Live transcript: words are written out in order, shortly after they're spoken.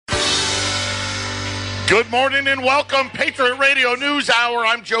Good morning and welcome, Patriot Radio News Hour.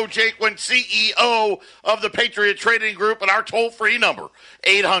 I'm Joe Jaquin, CEO of the Patriot Trading Group, and our toll-free number,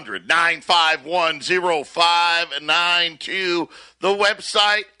 800-951-0592. The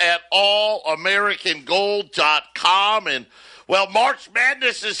website at allamericangold.com. And, well, March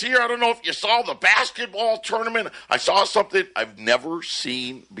Madness is here. I don't know if you saw the basketball tournament. I saw something I've never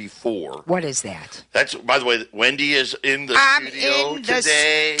seen before. What is that? That's, by the way, Wendy is in the studio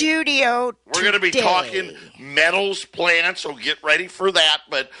today. We're going to be talking metals plants, so get ready for that.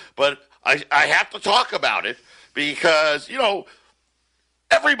 But I have to talk about it because, you know,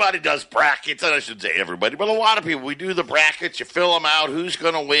 everybody does brackets, and I should say everybody, but a lot of people, we do the brackets, you fill them out, who's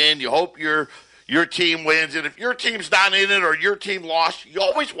going to win, you hope your team wins, and if your team's not in it or your team lost, you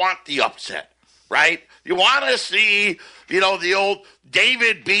always want the upset, right? You want to see, you know, the old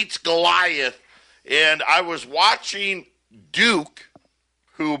David beats Goliath, and I was watching Duke,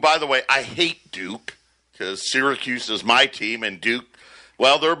 who, by the way, I hate Duke, because Syracuse is my team, and Duke,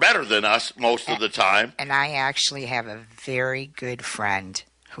 well, they're better than us most of the time. And I actually have a very good friend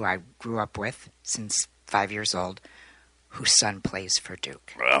who I grew up with since 5 years old, whose son plays for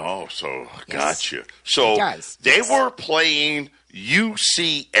Duke. Oh, so Yes. gotcha. So they were playing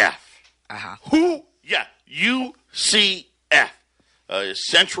UCF. Uh-huh. Who? Yeah, UCF,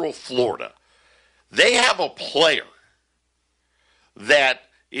 Central Florida. They have a player that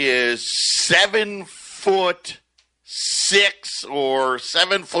is 7'6" or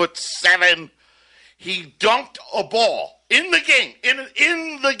 7'7". He dunked a ball in the game, in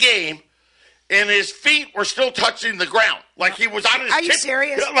the game, and his feet were still touching the ground, like he was on his. Are you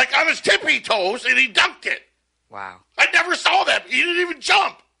serious? Like on his tippy toes, and he dunked it. Wow. I never saw that. He didn't even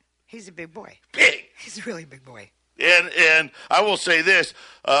jump. He's a big boy. Big. He's a really big boy. And I will say this,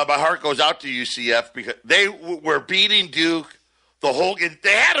 my heart goes out to UCF because they were beating Duke the whole game.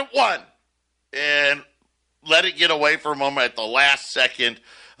 They hadn't won, and let it get away from them at the last second,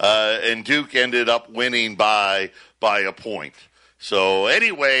 and Duke ended up winning by a point. So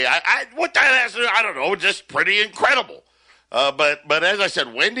anyway, what that has, I don't know, just pretty incredible. But as I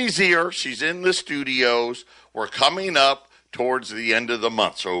said, Wendy's here. She's in the studios. We're coming up towards the end of the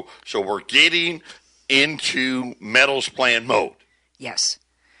month. So we're getting into metals plan mode. Yes,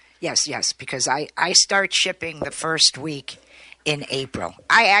 because I start shipping the first week in April.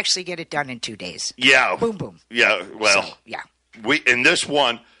 I actually get it done in 2 days. Yeah. Boom, boom. Yeah, well, So, yeah. In this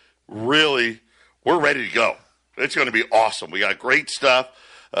one, really, we're ready to go. It's going to be awesome. We got great stuff.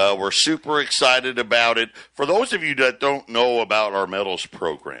 We're super excited about it. For those of you that don't know about our metals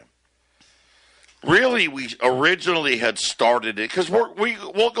program, really, we originally had started it because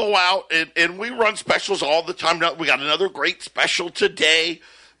we'll go out and we run specials all the time. We got another great special today,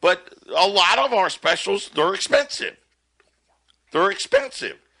 but a lot of our specials, they're expensive. Right?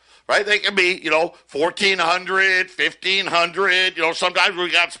 They can be, $1,400, $1,500. Sometimes we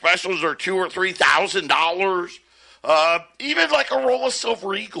got specials that are $2,000 or $3,000. Even like a roll of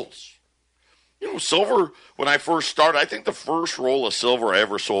Silver Eagles. Silver, when I first started, I think the first roll of silver I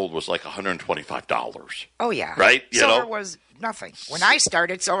ever sold was like $125. Oh, yeah. Right? Silver was nothing. When I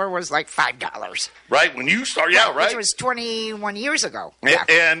started, silver was like $5. Right? When you started, yeah, right? Which was 21 years ago. Yeah.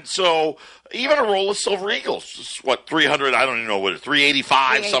 And so even a roll of Silver Eagles is what, $300, I don't even know what it is,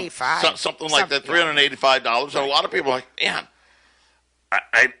 $385, something like that, $385. And a lot of people are like, man,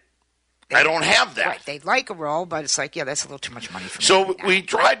 I don't have that. Right. They'd like a roll, but it's like, yeah, that's a little too much money for me. So we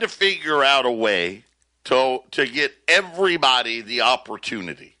tried to figure out a way to get everybody the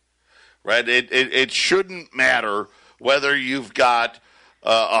opportunity, right? It shouldn't matter whether you've got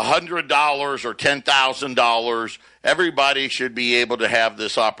 $100 or $10,000. Everybody should be able to have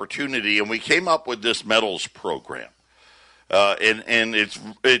this opportunity. And we came up with this metals program. And it's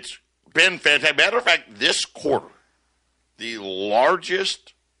been fantastic. Matter of fact, this quarter, the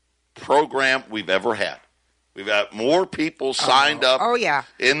largest program we've ever had. We've got more people signed up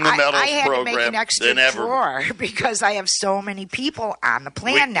in the metals I had program to make an extra than ever. drawer because I have so many people on the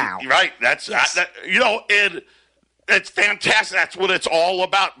plan now. Right. That's and it's fantastic. That's what it's all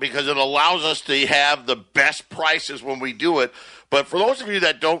about because it allows us to have the best prices when we do it. But for those of you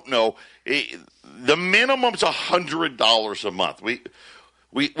that don't know, the minimum's $100 a month. We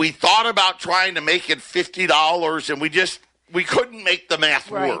thought about trying to make it $50, and we couldn't make the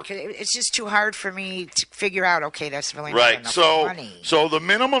math work. It's just too hard for me to figure out, okay, that's really not right. enough money. So the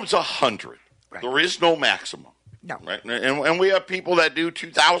minimum's $100. Right. There is no maximum. No. Right? And we have people that do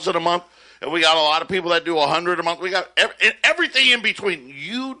 $2,000 a month, and we got a lot of people that do $100 a month. We got everything in between.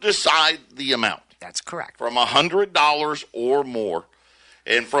 You decide the amount. That's correct. From $100 or more.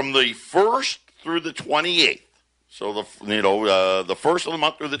 And from the 1st through the 28th, So the first of the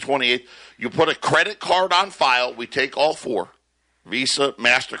month through the 28th, you put a credit card on file. We take all four: Visa,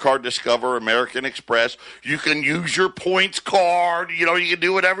 MasterCard, Discover, American Express. You can use your points card. You can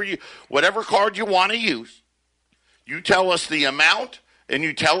do whatever card you want to use. You tell us the amount, and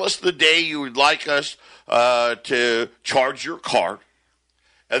you tell us the day you would like us to charge your card.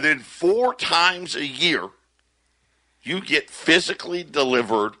 And then 4 times a year, you get physically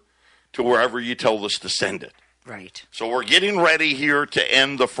delivered to wherever you tell us to send it. Right. So we're getting ready here to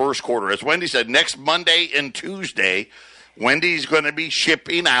end the first quarter. As Wendy said, next Monday and Tuesday, Wendy's going to be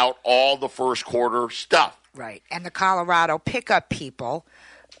shipping out all the first quarter stuff. Right. And the Colorado pickup people,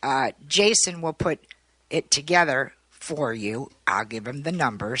 Jason will put it together for you. I'll give him the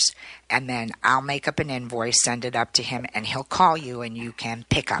numbers, and then I'll make up an invoice, send it up to him, and he'll call you, and you can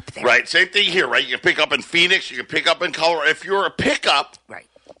pick up there. Right. Same thing here, right? You can pick up in Phoenix. You can pick up in Colorado. If you're a pickup, right,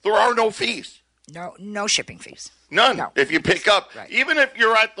 there are no fees. No shipping fees. None. No. If you pick up, right. Even if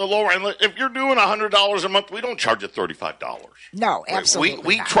you're at the lower end, if you're doing $100 a month, we don't charge you $35. No, absolutely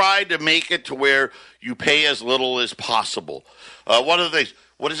We not. try to make it to where you pay as little as possible. One of the things,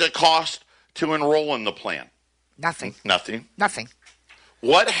 what does it cost to enroll in the plan? Nothing.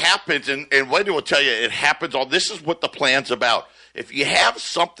 What happens, and Wendy will tell you, it happens all. This is what the plan's about. If you have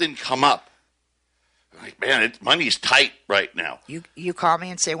something come up, like, man, money's tight right now. You call me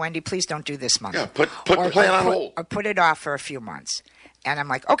and say, Wendy, please don't do this month. Yeah, put the plan on hold. Or put it off for a few months. And I'm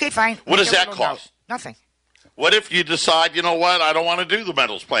like, okay, fine. What does that cost? Nothing. What if you decide, you know what, I don't want to do the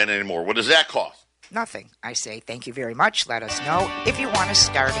metals plan anymore? What does that cost? Nothing. I say, thank you very much. Let us know if you want to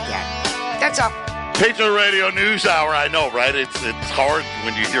start again. That's all. Patriot Radio News Hour, I know, right? It's hard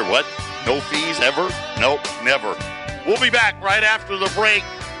when you hear what? No fees ever? Nope, never. We'll be back right after the break.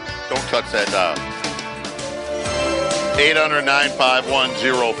 Don't touch that dial.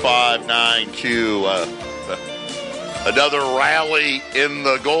 800-951-0592. Another rally in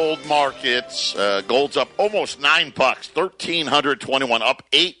the gold markets. Gold's up almost $9, $1,321, up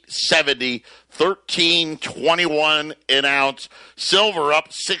 $8.70, $13.21 an ounce. Silver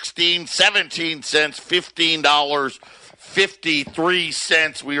up 17 cents,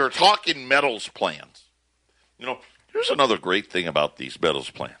 $15.53. We are talking metals plans. Here's another great thing about these metals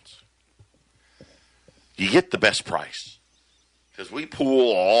plans. You get the best price because we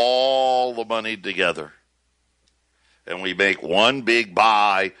pool all the money together and we make one big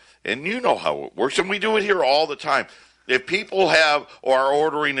buy, and you know how it works, and we do it here all the time. If people have or are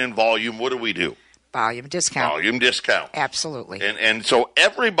ordering in volume, what do? Volume discount. Volume discount. Absolutely. And so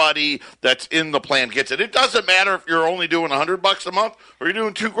everybody that's in the plan gets it. It doesn't matter if you're only doing $100 a month or you're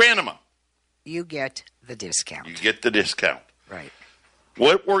doing $2,000 a month. You get the discount. You get the discount. Right.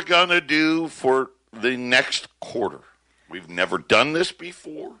 What we're going to do for the next quarter, we've never done this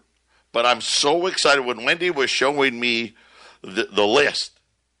before, but I'm so excited. When Wendy was showing me the list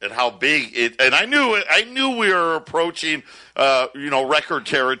and how big it, and I knew we were approaching, record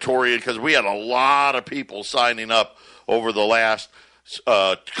territory because we had a lot of people signing up over the last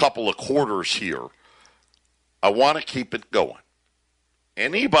couple of quarters here. I want to keep it going.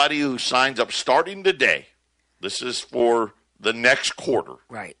 Anybody who signs up starting today, this is for the next quarter.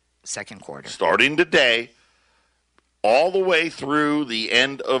 Right, second quarter. Starting today, all the way through the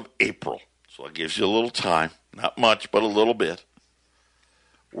end of April. So it gives you a little time. Not much, but a little bit.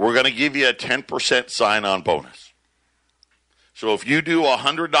 We're going to give you a 10% sign-on bonus. So if you do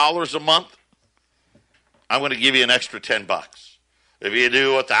 $100 a month, I'm going to give you an extra $10. If you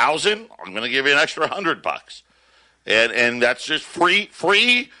do $1,000, I'm going to give you an extra $100. And that's just free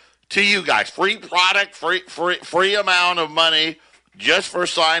to you guys. Free product, free amount of money just for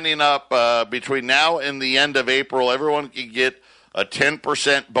signing up between now and the end of April. Everyone can get a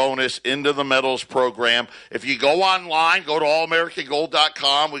 10% bonus into the metals program. If you go online, go to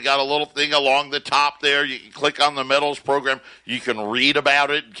allamericangold.com. We got a little thing along the top there. You can click on the metals program. You can read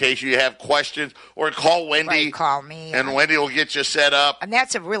about it in case you have questions, or call Wendy. Right, call me. And Wendy will get you set up. And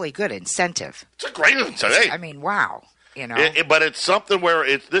that's a really good incentive. It's a great incentive. I mean, wow. But it's something where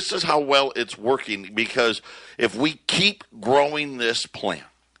this is how well it's working, because if we keep growing this plan,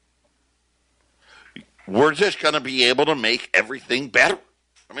 we're just going to be able to make everything better.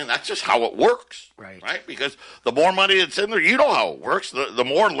 I mean, that's just how it works. Right? Because the more money that's in there, you know how it works. The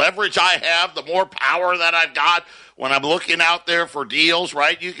more leverage I have, the more power that I've got when I'm looking out there for deals,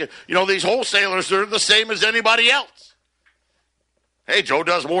 right? These wholesalers, they're the same as anybody else. Hey, Joe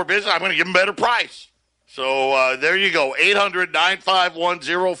does more business, I'm going to give him a better price. So there you go,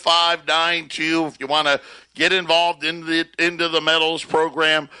 800-951-0592. If you want to get involved into the metals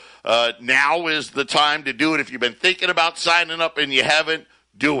program, now is the time to do it. If you've been thinking about signing up and you haven't,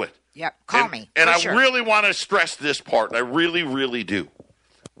 do it. Yep, call me. And I sure. really want to stress this part. I really, really do.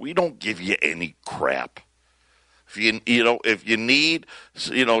 We don't give you any crap. If you need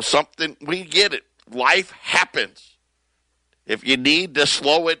something, we get it. Life happens. If you need to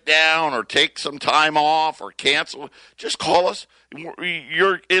slow it down or take some time off or cancel, just call us.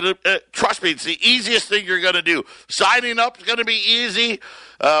 Trust me, it's the easiest thing you're going to do. Signing up is going to be easy.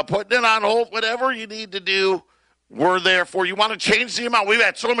 Putting it on hold, whatever you need to do, we're there for you. Want to change the amount? We've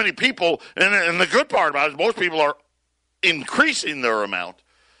had so many people, and the good part about it is most people are increasing their amount.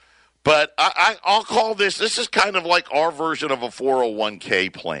 But I'll call this is kind of like our version of a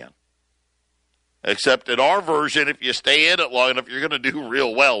 401k plan. Except in our version, if you stay in it long enough, you're going to do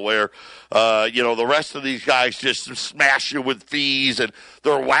real well, where, the rest of these guys just smash you with fees, and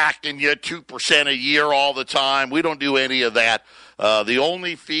they're whacking you 2% a year all the time. We don't do any of that. The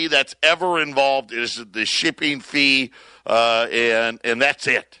only fee that's ever involved is the shipping fee, and that's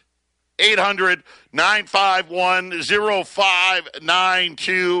it.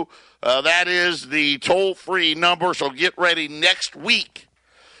 800-951-0592. That is the toll-free number, so get ready next week.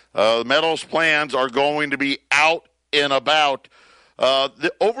 The Meadows plans are going to be out and about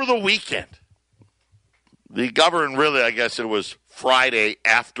over the weekend. The government really, I guess it was Friday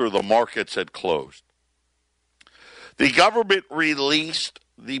after the markets had closed. The government released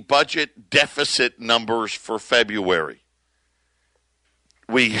the budget deficit numbers for February.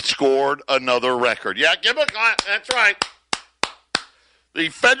 We scored another record. Yeah, give a clap. That's right. The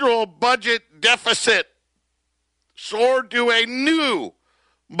federal budget deficit soared to a new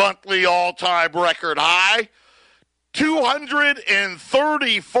monthly all-time record high,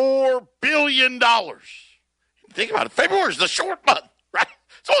 $234 billion. Think about it. February is the short month, right?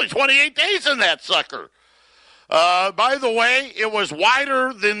 It's only 28 days in that sucker. By the way, it was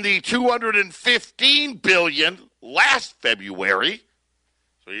wider than the $215 billion last February.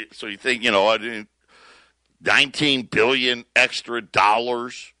 So you think, $19 billion extra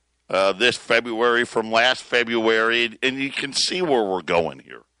dollars this February from last February, and you can see where we're going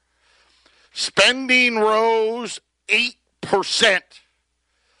here. Spending rose 8%.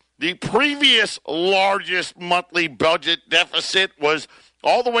 The previous largest monthly budget deficit was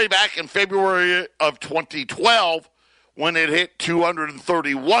all the way back in February of 2012 when it hit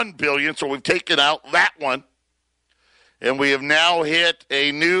 $231 billion, so we've taken out that one. And we have now hit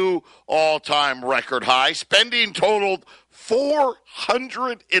a new all-time record high. Spending totaled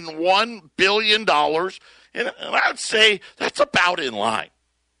 $401 billion, and I would say that's about in line.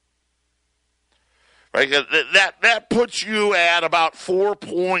 Right? That puts you at about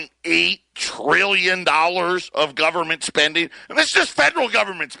 $4.8 trillion of government spending, and that's just federal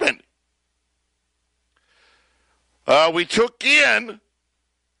government spending. We took in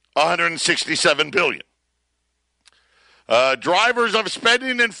 $167 billion. Drivers of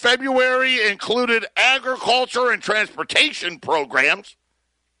spending in February included agriculture and transportation programs.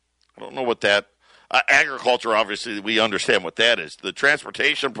 I don't know what that agriculture, obviously, we understand what that is. The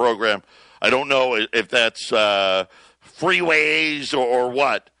transportation program, I don't know if that's freeways or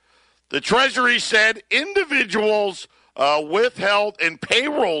what. The Treasury said individuals withheld in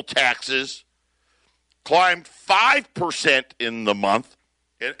payroll taxes climbed 5% in the month,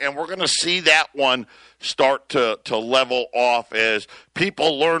 and we're going to see that one start to level off as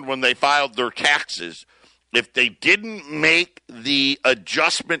people learned when they filed their taxes. If they didn't make the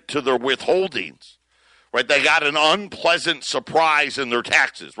adjustment to their withholdings, right, they got an unpleasant surprise in their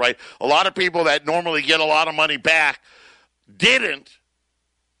taxes, right? A lot of people that normally get a lot of money back didn't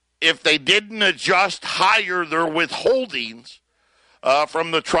if they didn't adjust higher their withholdings from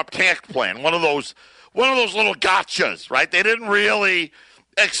the Trump tax plan. One of those little gotchas, right? They didn't really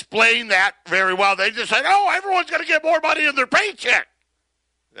explain that very well. They just said, everyone's going to get more money in their paycheck.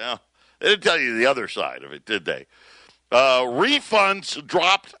 Yeah, they didn't tell you the other side of it, did they? Refunds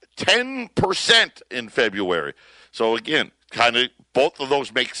dropped 10% in February. So, again, kind of both of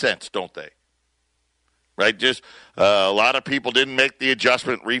those make sense, don't they? Right? Just a lot of people didn't make the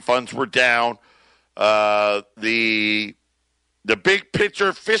adjustment. Refunds were down. The big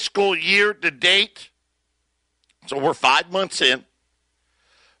picture fiscal year to date, so we're 5 months in.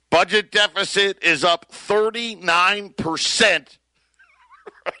 Budget deficit is up 39%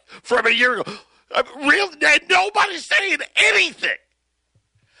 from a year ago. Nobody's saying anything.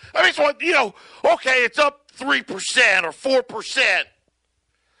 I mean, so, okay, it's up 3% or 4%.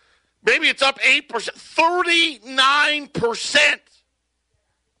 Maybe it's up 8%. 39%.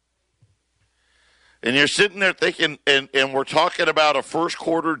 And you're sitting there thinking, and we're talking about a first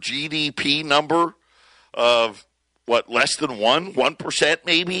quarter GDP number of, less than 1%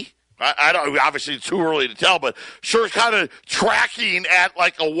 maybe? I don't, obviously it's too early to tell, but sure it's kind of tracking at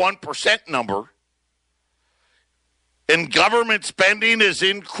like a 1% number. And government spending has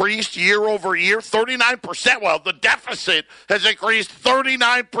increased year over year, 39%. Well, the deficit has increased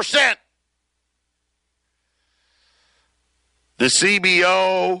 39%. The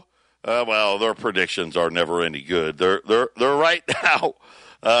CBO, well, their predictions are never any good. They're right now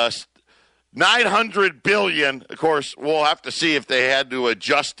 $900 billion. Of course, we'll have to see if they had to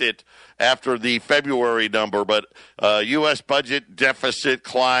adjust it after the February number. But U.S. budget deficit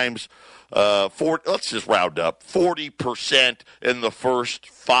climbs. Let's just round up 40% in the first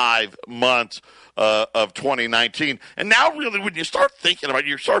 5 months of 2019. And now, really, when you start thinking about it,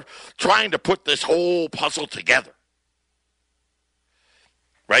 you start trying to put this whole puzzle together.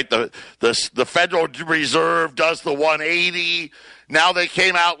 Right, the Federal Reserve does the 180. Now they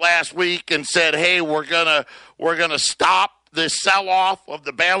came out last week and said, "Hey, we're gonna stop this sell-off of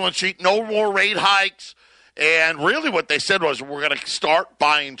the balance sheet. No more rate hikes." And really, what they said was, "We're going to start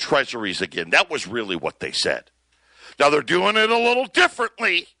buying treasuries again." That was really what they said. Now they're doing it a little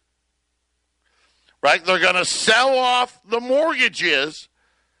differently, right? They're going to sell off the mortgages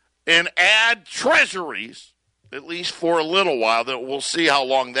and add treasuries. At least for a little while. That we'll see how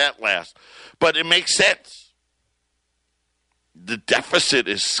long that lasts. But it makes sense. The deficit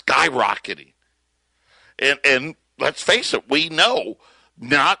is skyrocketing. And let's face it, we know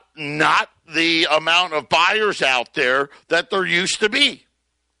not the amount of buyers out there that there used to be.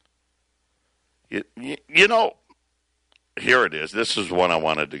 You know, here it is. This is one I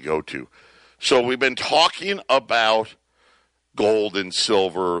wanted to go to. So we've been talking about gold and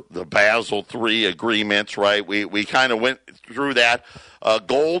silver, the Basel III agreements, right? We kind of went through that.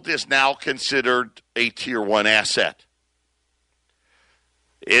 Gold is now considered a Tier 1 asset.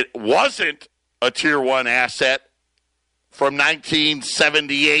 It wasn't a Tier 1 asset from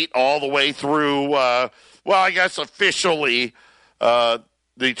 1978 all the way through, I guess officially the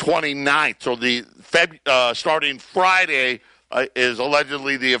 29th. So starting Friday, is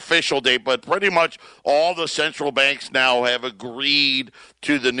allegedly the official date, but pretty much all the central banks now have agreed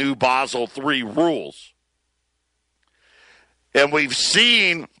to the new Basel III rules. And we've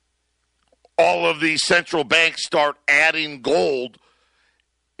seen all of these central banks start adding gold.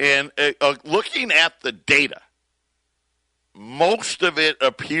 And looking at the data, most of it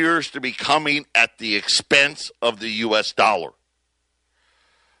appears to be coming at the expense of the U.S. dollar.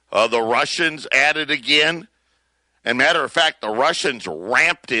 The Russians added again. And matter of fact, the Russians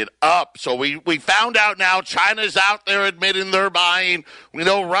ramped it up. So we found out now China's out there admitting they're buying. We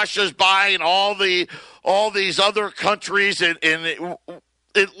know Russia's buying all these other countries. And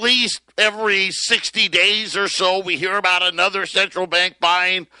at least every 60 days or so, we hear about another central bank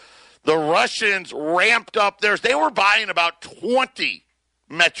buying. The Russians ramped up theirs. They were buying about 20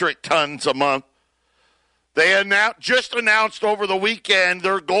 metric tons a month. They just announced over the weekend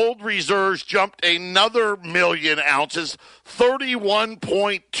their gold reserves jumped another 1 million ounces,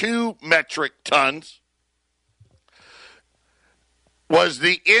 31.2 metric tons. Was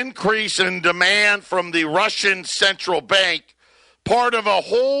the increase in demand from the Russian central bank part of a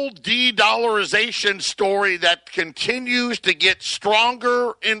whole de-dollarization story that continues to get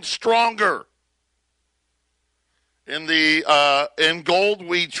stronger and stronger? In Gold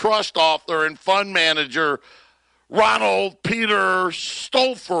We Trust author and fund manager Ronald Peter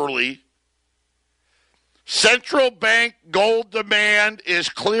Stolferle, central bank gold demand is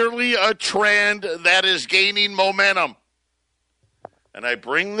clearly a trend that is gaining momentum. And I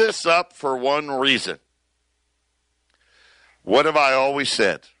bring this up for one reason. What have I always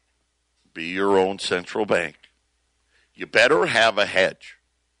said? Be your own central bank. You better have a hedge.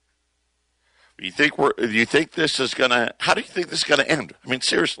 Do you think this is going to, how do you think this is going to end? I mean,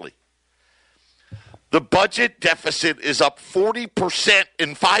 seriously. The budget deficit is up 40%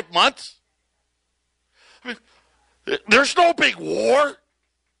 in 5 months. I mean, there's no big war.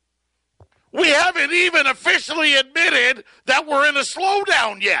 We haven't even officially admitted that we're in a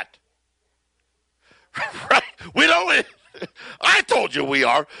slowdown yet. Right? We don't, I told you we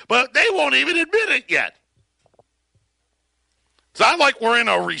are, but they won't even admit it yet. It's not like we're in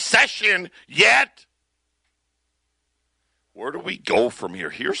a recession yet. Where do we go from here?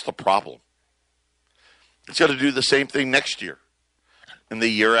 Here's the problem. It's going to do the same thing next year, and the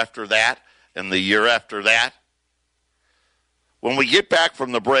year after that, and the year after that. When we get back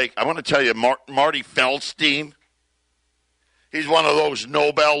from the break, I want to tell you, Marty Feldstein, he's one of those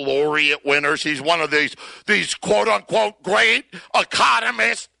Nobel laureate winners. He's one of these quote-unquote great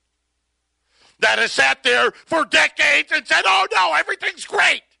economists that has sat there for decades and said, oh, no, everything's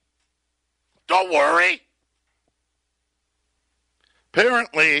great. Don't worry.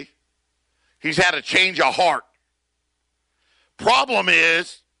 Apparently, he's had a change of heart. Problem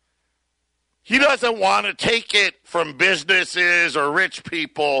is, he doesn't want to take it from businesses or rich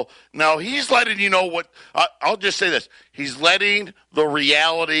people. No, he's letting you know what, I'll just say this. He's letting the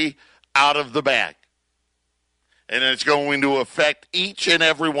reality out of the bag. And it's going to affect each and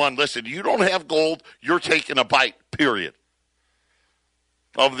every one. Listen, you don't have gold, you're taking a bite, period,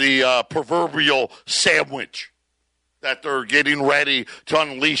 of the proverbial sandwich that they're getting ready to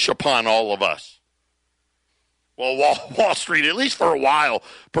unleash upon all of us. Well, Wall Street, at least for a while,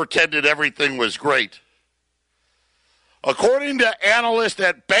 pretended everything was great. According to analysts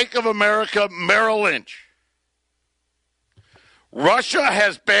at Bank of America Merrill Lynch, Russia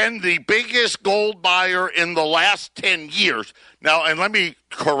has been the biggest gold buyer in the last 10 years. Now, and let me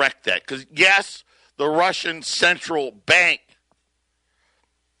correct that, because, yes, the Russian central bank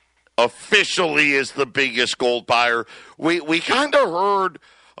officially is the biggest gold buyer. We kind of heard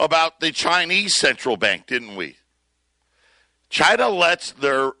about the Chinese central bank, didn't we? China lets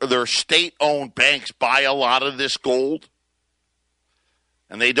their state-owned banks buy a lot of this gold,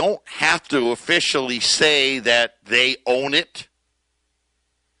 and they don't have to officially say that they own it.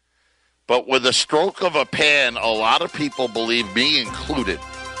 But with a stroke of a pen, a lot of people, believe me included,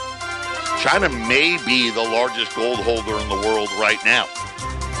 China may be the largest gold holder in the world right now.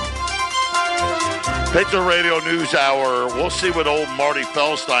 Patriot Radio News Hour. We'll see what old Marty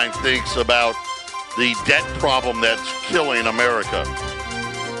Feldstein thinks about the debt problem that's killing America.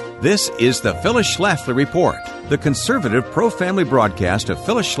 This is the Phyllis Schlafly Report, the conservative pro-family broadcast of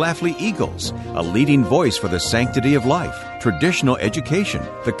Phyllis Schlafly Eagles, a leading voice for the sanctity of life, traditional education,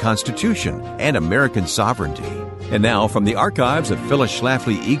 the Constitution, and American sovereignty. And now, from the archives of Phyllis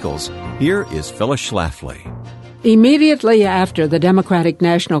Schlafly Eagles, here is Phyllis Schlafly. Immediately after the Democratic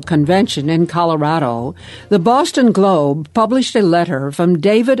National Convention in Colorado, the Boston Globe published a letter from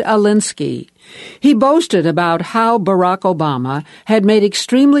David Alinsky. He boasted about how Barack Obama had made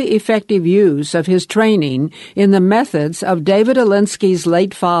extremely effective use of his training in the methods of David Alinsky's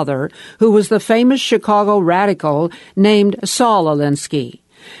late father, who was the famous Chicago radical named Saul Alinsky.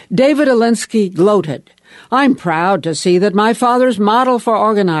 David Alinsky gloated, "I'm proud to see that my father's model for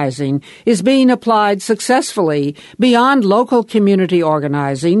organizing is being applied successfully beyond local community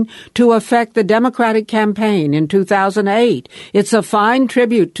organizing to affect the Democratic campaign in 2008. It's a fine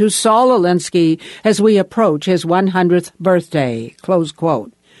tribute to Saul Alinsky as we approach his 100th birthday." Close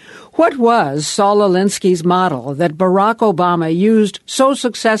quote. What was Saul Alinsky's model that Barack Obama used so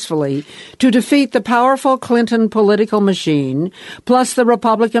successfully to defeat the powerful Clinton political machine, plus the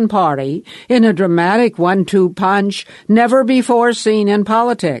Republican Party, in a dramatic 1-2 punch never before seen in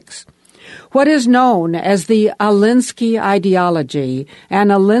politics? What is known as the Alinsky ideology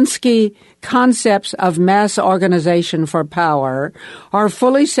and Alinsky concepts of mass organization for power are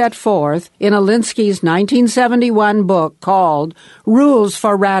fully set forth in Alinsky's 1971 book called Rules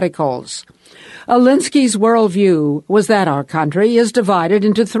for Radicals. Alinsky's worldview was that our country is divided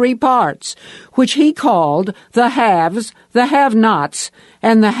into three parts, which he called the haves, the have-nots,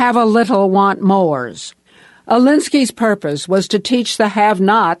 and the have-a-little-want-mores. Alinsky's purpose was to teach the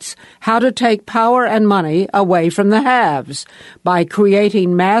have-nots how to take power and money away from the haves by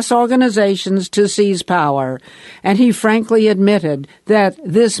creating mass organizations to seize power, and he frankly admitted that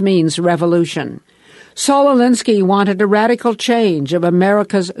this means revolution. Saul Alinsky wanted a radical change of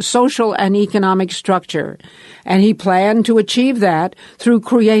America's social and economic structure, and he planned to achieve that through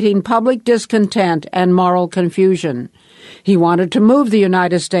creating public discontent and moral confusion. He wanted to move the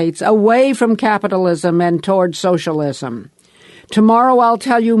United States away from capitalism and toward socialism. Tomorrow I'll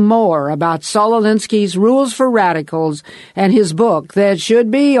tell you more about Saul Alinsky's Rules for Radicals and his book that should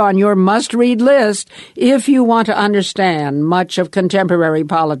be on your must-read list if you want to understand much of contemporary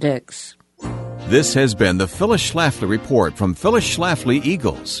politics. This has been the Phyllis Schlafly Report from Phyllis Schlafly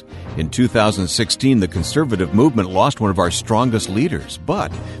Eagles. In 2016, the conservative movement lost one of our strongest leaders,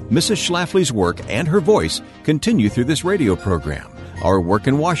 but Mrs. Schlafly's work and her voice continue through this radio program, our work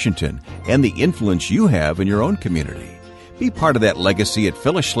in Washington, and the influence you have in your own community. Be part of that legacy at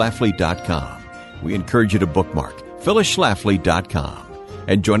phyllisschlafly.com. We encourage you to bookmark phyllisschlafly.com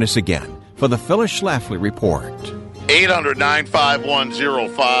and join us again for the Phyllis Schlafly Report.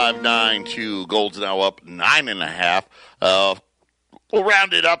 800-951-0592. Gold's now up 9.5. We'll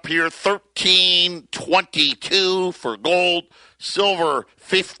round it up here. $13.22 for gold. Silver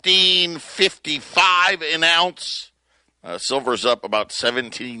 $15.55 an ounce. Silver's up about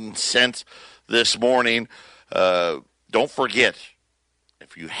 17 cents this morning. Don't forget,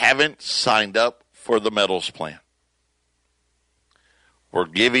 if you haven't signed up for the metals plan, we're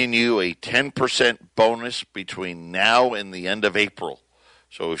giving you a 10% bonus between now and the end of April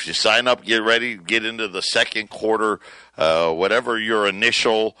So if you sign up, get ready, get into the second quarter, whatever your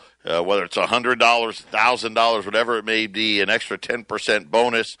initial, whether it's $100, $1,000, whatever it may be, an extra 10%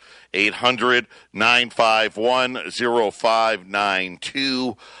 bonus,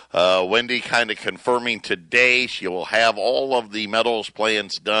 800-951-0592. Wendy kind of confirming today she will have all of the metals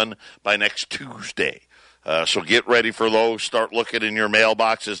plans done by next Tuesday. So get ready for those. Start looking in your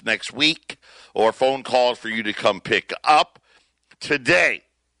mailboxes next week or phone calls for you to come pick up. Today,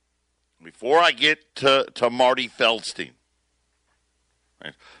 before I get to Marty Feldstein,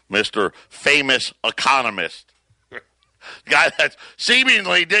 right, Mr. Famous Economist, guy that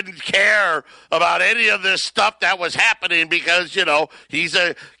seemingly didn't care about any of this stuff that was happening because, he's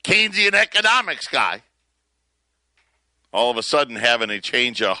a Keynesian economics guy. All of a sudden having a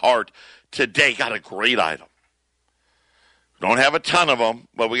change of heart. Today got a great item. Don't have a ton of them,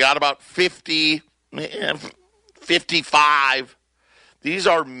 but we got about 50, 55. These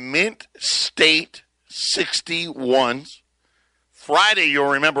are Mint State 61s. Friday, you'll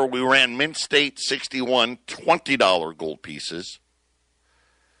remember we ran Mint State 61 $20 gold pieces.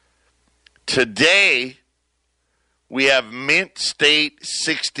 Today, we have Mint State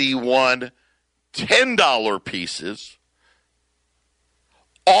 61 $10 pieces.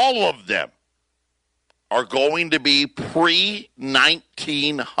 All of them are going to be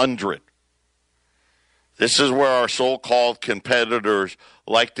pre-1900. This is where our so-called competitors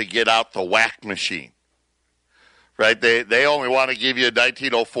like to get out the whack machine, right? They only want to give you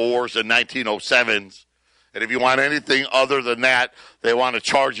 1904s and 1907s, and if you want anything other than that, they want to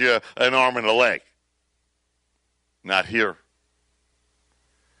charge you an arm and a leg. Not here.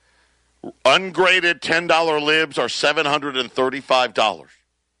 Ungraded $10 libs are $735,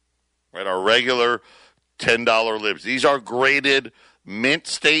 right? Our regular $10 libs. These are graded Mint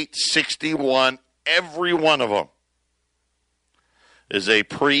State 61. Every one of them is a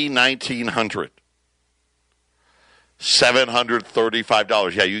pre-1900.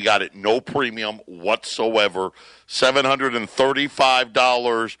 $735. Yeah, you got it. No premium whatsoever.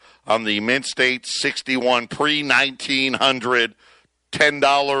 $735 on the Mint State 61 pre-1900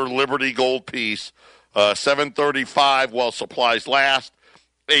 $10 Liberty gold piece. $735 while supplies last.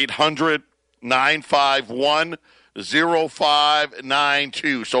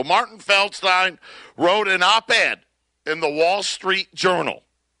 800-951-0592. So Martin Feldstein wrote an op-ed in the Wall Street Journal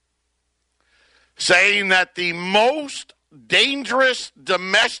saying that the most dangerous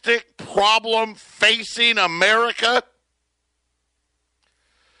domestic problem facing America,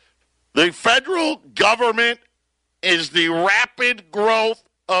 the federal government, is the rapid growth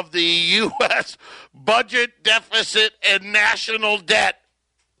of the U.S. budget deficit and national debt.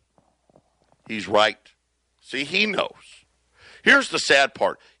 He's right. See, he knows. Here's the sad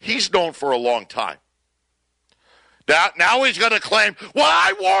part. He's known for a long time. Now he's going to claim, well,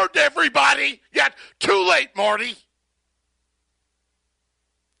 I warned everybody, yet too late, Marty.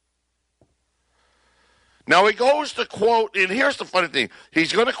 Now he goes to quote, and here's the funny thing.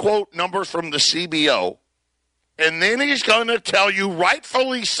 He's going to quote numbers from the CBO, and then he's going to tell you,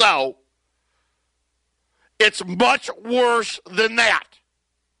 rightfully so, it's much worse than that.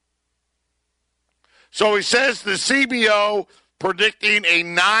 So he says the CBO predicting a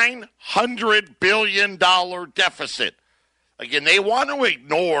 $900 billion deficit. Again, they want to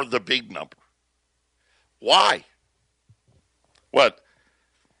ignore the big number. Why? What?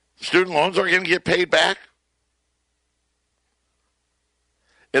 Student loans are going to get paid back?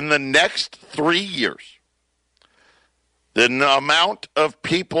 In the next 3 years, the amount of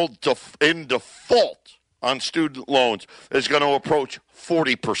people in default on student loans is going to approach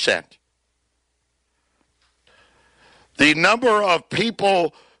 40%. The number of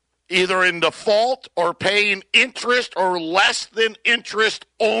people either in default or paying interest or less than interest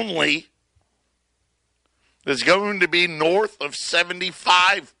only is going to be north of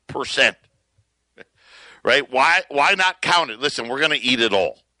 75%. Right? Why not count it? Listen, we're going to eat it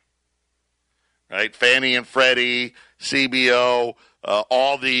all. Right? Fannie and Freddie, CBO,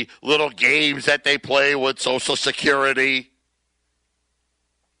 all the little games that they play with Social Security.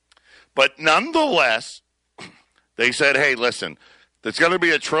 But nonetheless, they said, hey, listen, there's going to be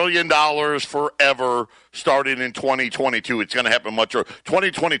 $1 trillion forever starting in 2022. It's going to happen much earlier.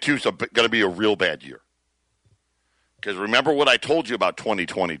 2022 is going to be a real bad year. Because remember what I told you about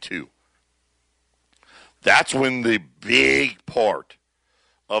 2022. That's when the big part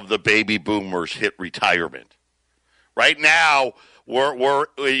of the baby boomers hit retirement. Right now, we're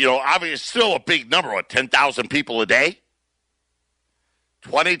obviously still a big number, 10,000 people a day.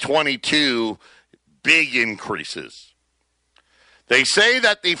 2022, big increases. They say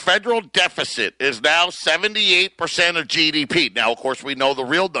that the federal deficit is now 78% of GDP. Now, of course, we know the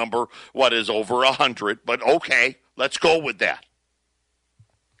real number, is over 100, but okay, let's go with that.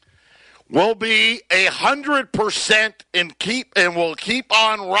 Will be 100% and will keep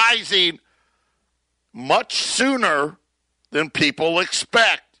on rising much sooner than people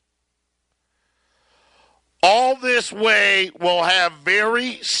expect. All this way will have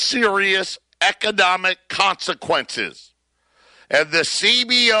very serious economic consequences. And the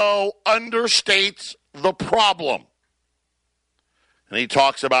CBO understates the problem. And he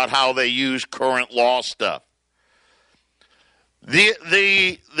talks about how they use current law stuff. The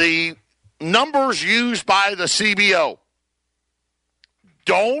numbers used by the CBO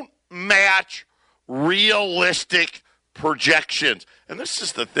don't match realistic projections. And this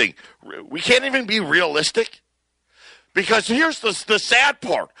is the thing. We can't even be realistic because here's the sad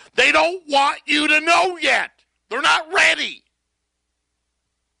part. They don't want you to know yet. They're not ready.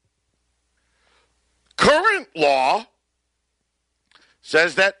 Current law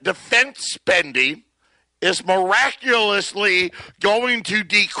says that defense spending is miraculously going to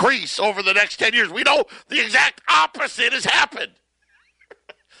decrease over the next 10 years. We know the exact opposite has happened.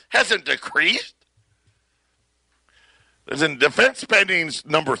 Hasn't decreased. As in defense spending's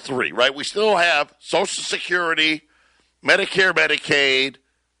number 3, right? We still have Social Security, Medicare, Medicaid,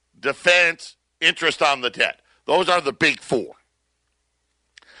 defense, interest on the debt. Those are the big 4.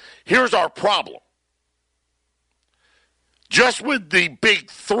 Here's our problem. Just with the big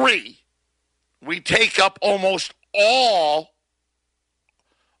 3, we take up almost all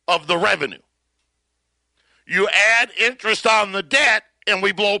of the revenue. You add interest on the debt, and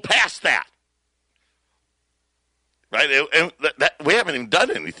we blow past that. Right? And we haven't even done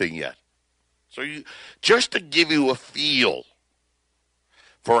anything yet. So just to give you a feel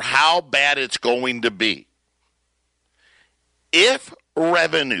for how bad it's going to be, if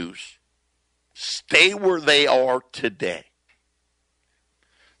revenues stay where they are today,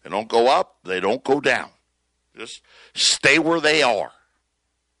 they don't go up, they don't go down. Just stay where they are.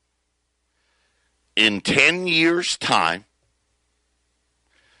 In 10 years' time,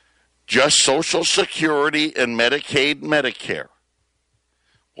 just Social Security and Medicaid, Medicare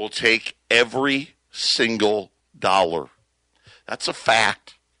will take every single dollar. That's a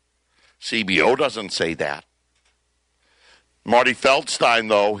fact. CBO doesn't say that. Marty Feldstein,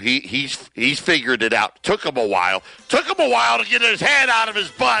 though, he's figured it out. Took him a while. Took him a while to get his head out of his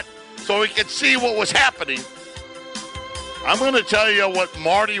butt so he could see what was happening. I'm going to tell you what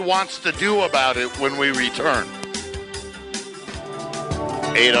Marty wants to do about it when we return.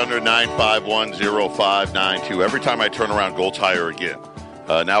 800-951-0592. Every time I turn around, gold's higher again.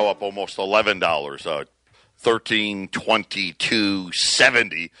 Now up almost $11.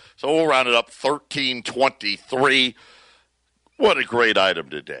 $13.22.70. So we'll round it up $13.23. What a great item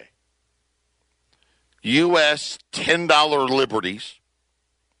today. U.S. $10 Liberties,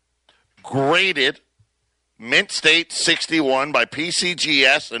 graded Mint State 61 by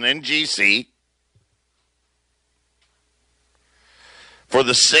PCGS and NGC for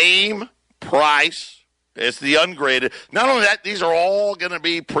the same price as the ungraded. Not only that, these are all going to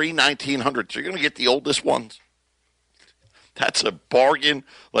be pre-1900. So you're going to get the oldest ones. That's a bargain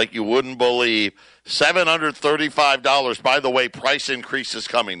like you wouldn't believe. $735. By the way, price increase is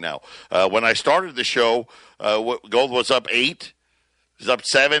coming now. When I started the show, gold was up 8. It was up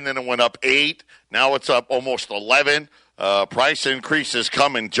 7, then it went up 8. Now it's up almost 11. Price increase is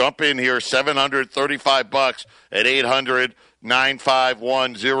coming. Jump in here, $735 at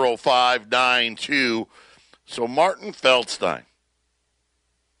 800-951-0592. So Martin Feldstein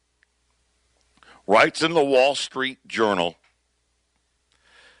writes in the Wall Street Journal,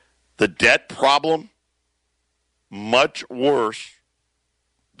 the debt problem, much worse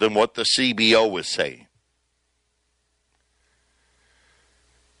than what the CBO is saying.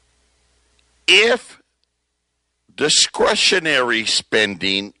 If discretionary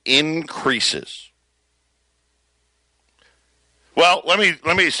spending increases, well, let me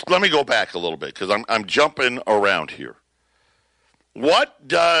go back a little bit because I'm jumping around here. What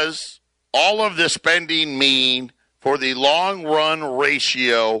does all of this spending mean for the long run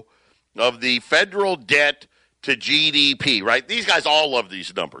ratio of the federal debt to GDP, right? These guys all love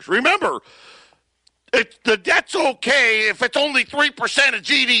these numbers. Remember, the debt's okay if it's only 3% of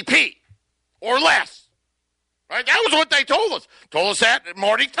GDP or less, right? That was what they told us. Told us that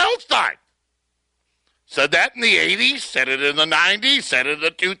Marty Feldstein. Said that in the 80s, said it in the 90s, said it in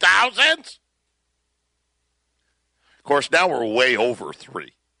the 2000s. Of course, now we're way over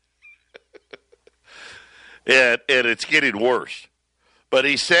 3. and it's getting worse. But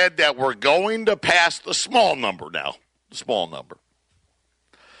he said that we're going to pass the small number now, the small number.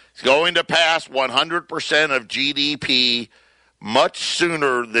 It's going to pass 100% of GDP much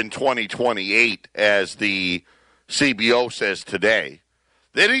sooner than 2028, as the CBO says today.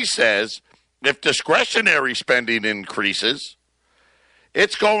 Then he says if discretionary spending increases,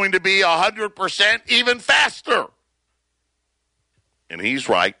 it's going to be 100% even faster. And he's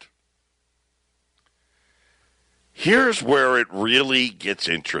right. Here's where it really gets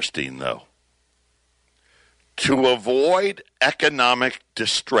interesting, though. To avoid economic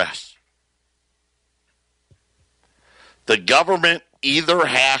distress, the government either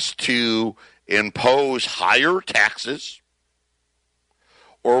has to impose higher taxes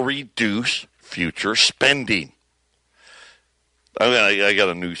or reduce future spending. I got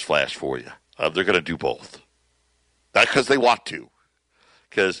a news flash for you. They're going to do both. Not because they want to,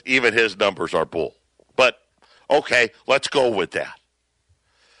 because even his numbers are bull. But, okay, let's go with that.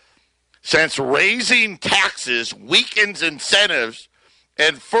 Since raising taxes weakens incentives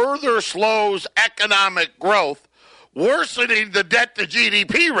and further slows economic growth, worsening the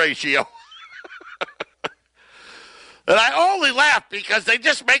debt-to-GDP ratio. And I only laugh because they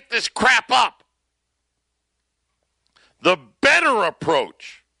just make this crap up. The better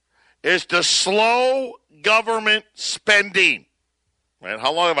approach is to slow government spending. Right?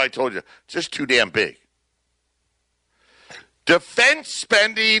 How long have I told you? It's just too damn big. Defense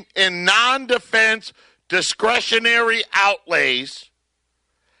spending and non-defense discretionary outlays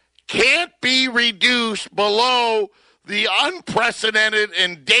can't be reduced below the unprecedented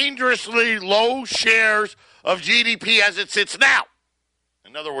and dangerously low shares of GDP as it sits now.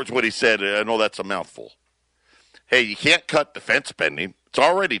 In other words, what he said, I know that's a mouthful. Hey, you can't cut defense spending. It's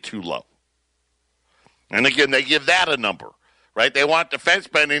already too low. And again, they give that a number, right? They want defense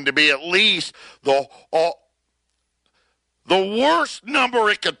spending to be at least the worst number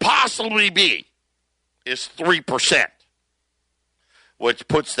it could possibly be is 3%, which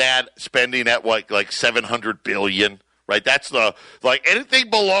puts that spending at what, like $700 billion, right? That's the, like, anything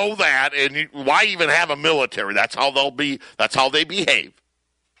below that, and why even have a military? That's how they'll be. That's how they behave.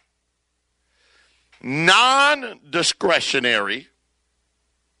 Non-discretionary,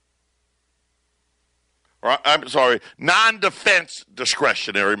 or I'm sorry, non-defense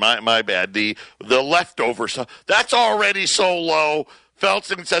discretionary, my bad, the leftover stuff, that's already so low,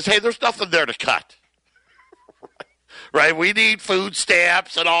 Felton says, hey, there's nothing there to cut. Right? We need food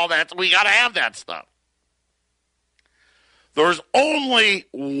stamps and all that. We got to have that stuff. There's only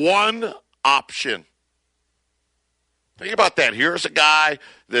one option. Think about that. Here's a guy,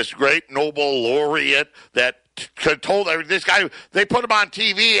 this great Nobel laureate that told this guy, they put him on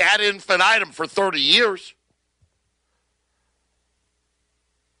TV ad infinitum for 30 years.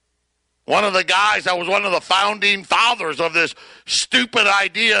 One of the guys that was one of the founding fathers of this stupid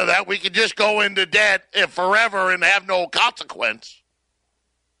idea that we could just go into debt forever and have no consequence.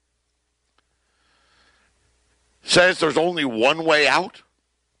 Says there's only one way out.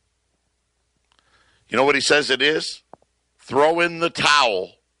 You know what he says it is? Throw in the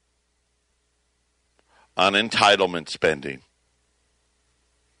towel on entitlement spending.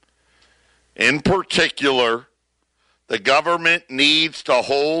 In particular, the government needs to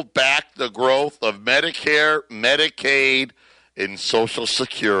hold back the growth of Medicare, Medicaid, and Social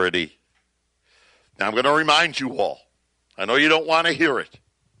Security. Now, I'm going to remind you all. I know you don't want to hear it.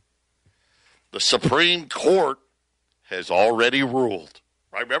 The Supreme Court has already ruled.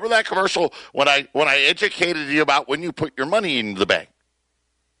 Right? Remember that commercial when I educated you about when you put your money in the bank?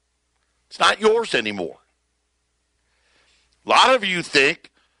 It's not yours anymore. A lot of you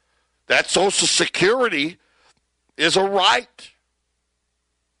think that Social Security is a right.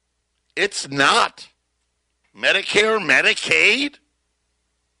 It's not. Medicare, Medicaid,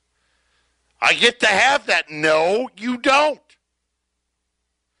 I get to have that. No, you don't.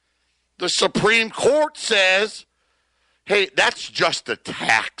 The Supreme Court says, hey, that's just a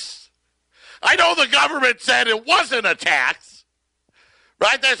tax. I know the government said it wasn't a tax.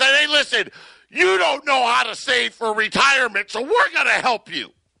 Right? They said, hey, listen, you don't know how to save for retirement, so we're going to help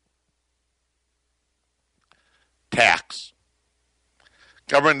you. Tax.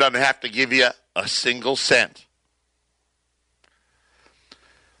 Government doesn't have to give you a single cent.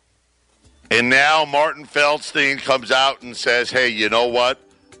 And now Martin Feldstein comes out and says, hey, you know what?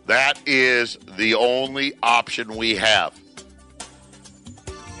 That is the only option we have.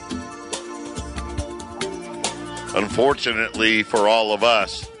 Unfortunately for all of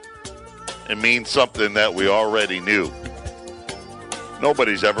us, it means something that we already knew.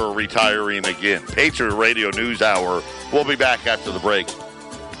 Nobody's ever retiring again. Patriot Radio News Hour. We'll be back after the break.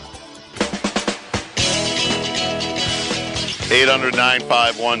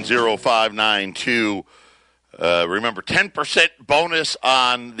 800-951-0592. Remember, 10% bonus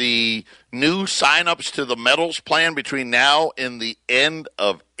on the new sign-ups to the Metals plan between now and the end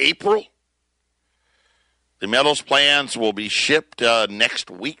of April. The Metals plans will be shipped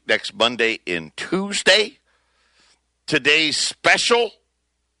next week, next Monday and Tuesday. Today's special,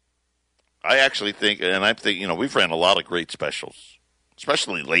 I actually think, and I think, we've ran a lot of great specials,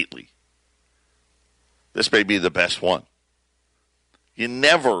 especially lately. This may be the best one. You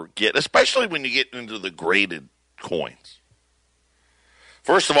never get, especially when you get into the graded coins.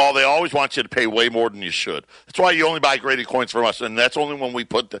 First of all, they always want you to pay way more than you should. That's why you only buy graded coins from us, and that's only when we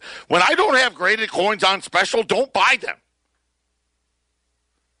put when I don't have graded coins on special, don't buy them.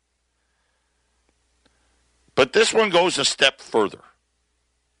 But this one goes a step further.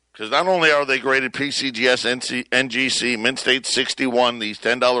 Because not only are they graded PCGS, NGC, Mint State 61, these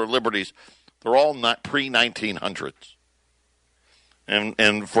 $10 Liberties, they're all not pre-1900s.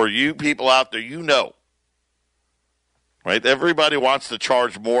 And for you people out there, right? Everybody wants to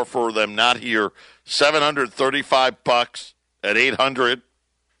charge more for them. Not here. $735 at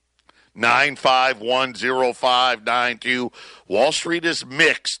 800-951-0592. Wall Street is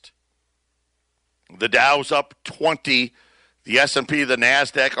mixed. The Dow's up 20. The S&P, the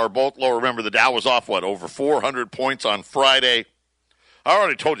NASDAQ are both low. Remember, the Dow was off, over 400 points on Friday. I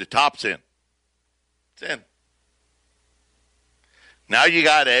already told you, top's in. It's in. Now you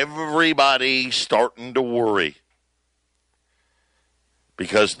got everybody starting to worry.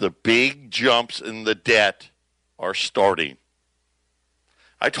 Because the big jumps in the debt are starting.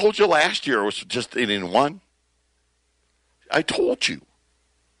 I told you last year it was just in one. I told you.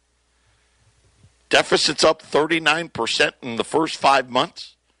 Deficit's up 39% in the first 5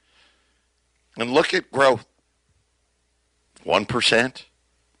 months. And look at growth. 1%.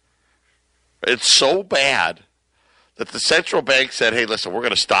 It's so bad that the central bank said, hey, listen, we're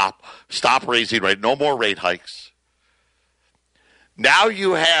going to stop raising rate. No more rate hikes. Now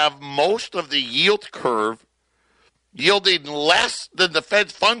you have most of the yield curve yielding less than the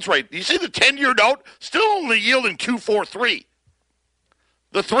Fed's funds rate. You see the 10-year note still only yielding 2.43.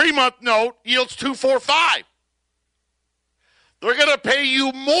 The 3-month note yields 2.45. They're going to pay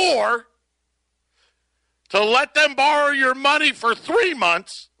you more to let them borrow your money for 3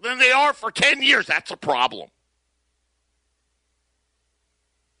 months than they are for 10 years. That's a problem.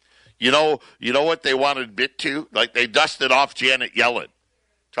 You know what they want to admit to? Like they dusted off Janet Yellen.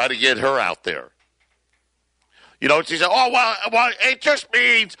 Try to get her out there. She said, well, it just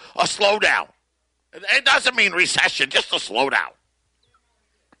means a slowdown. It doesn't mean recession, just a slowdown.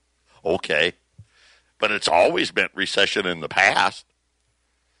 Okay. But it's always meant recession in the past.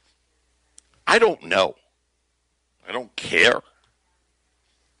 I don't know. I don't care.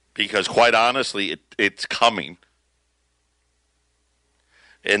 Because quite honestly, it's coming.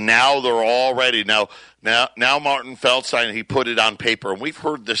 And now they're already now Martin Feldstein, he put it on paper, and we've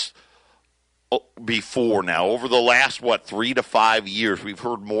heard this before now. Over the last 3 to 5 years, we've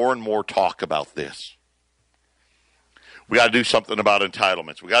heard more and more talk about this. We got to do something about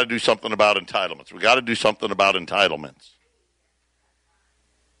entitlements. We got to do something about entitlements. We got to do something about entitlements.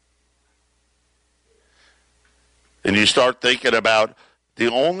 And you start thinking about the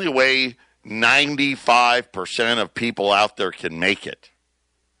only way 95% of people out there can make it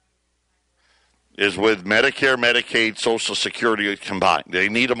is with Medicare, Medicaid, Social Security combined. They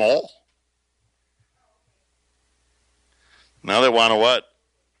need them all. Now they want to what?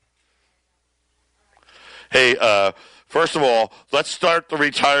 Hey, first of all, let's start the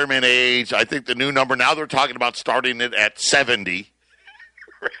retirement age. I think the new number, now they're talking about starting it at 70.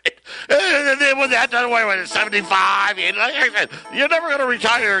 Right? And then when that done away with 75, you're never going to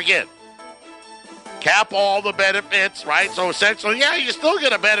retire again. Cap all the benefits, right? So essentially, you still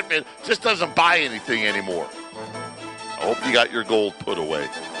get a benefit, just doesn't buy anything anymore. I hope you got your gold put away.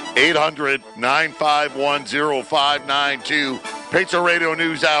 800-951-0592. Patriot Radio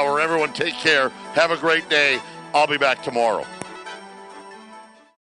News Hour. Everyone take care. Have a great day. I'll be back tomorrow.